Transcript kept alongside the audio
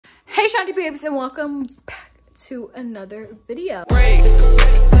Hey Shanti babes, and welcome back to another video.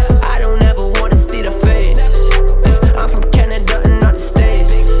 I don't ever want to see the face. I'm from Canada and not the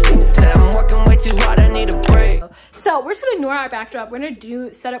States. Said I'm working way too hard, I need a break. So we're just gonna ignore our backdrop. We're gonna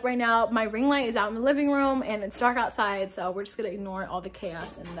do setup right now. My ring light is out in the living room and it's dark outside, so we're just gonna ignore all the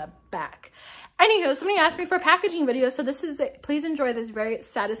chaos in the back. Anywho, somebody asked me for a packaging video, so this is it. Please enjoy this very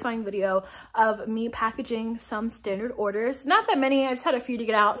satisfying video of me packaging some standard orders. Not that many, I just had a few to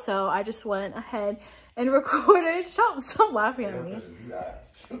get out, so I just went ahead and recorded. Stop laughing at me. You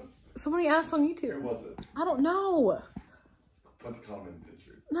asked. Somebody asked on YouTube. Who was it? I don't know. Put the comment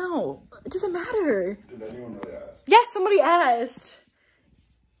picture. No, it doesn't matter. Did anyone really ask? Yes, somebody asked.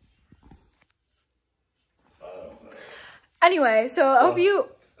 Anyway, so I hope you...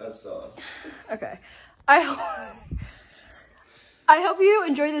 That's sauce. Okay. I hope you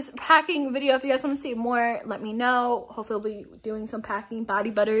enjoyed this packing video. If you guys want to see more, let me know. Hopefully I'll be doing some packing body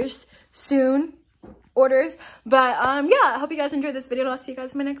butters soon. Orders. But yeah, I hope you guys enjoyed this video and I'll see you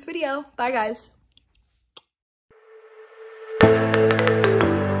guys in my next video. Bye guys.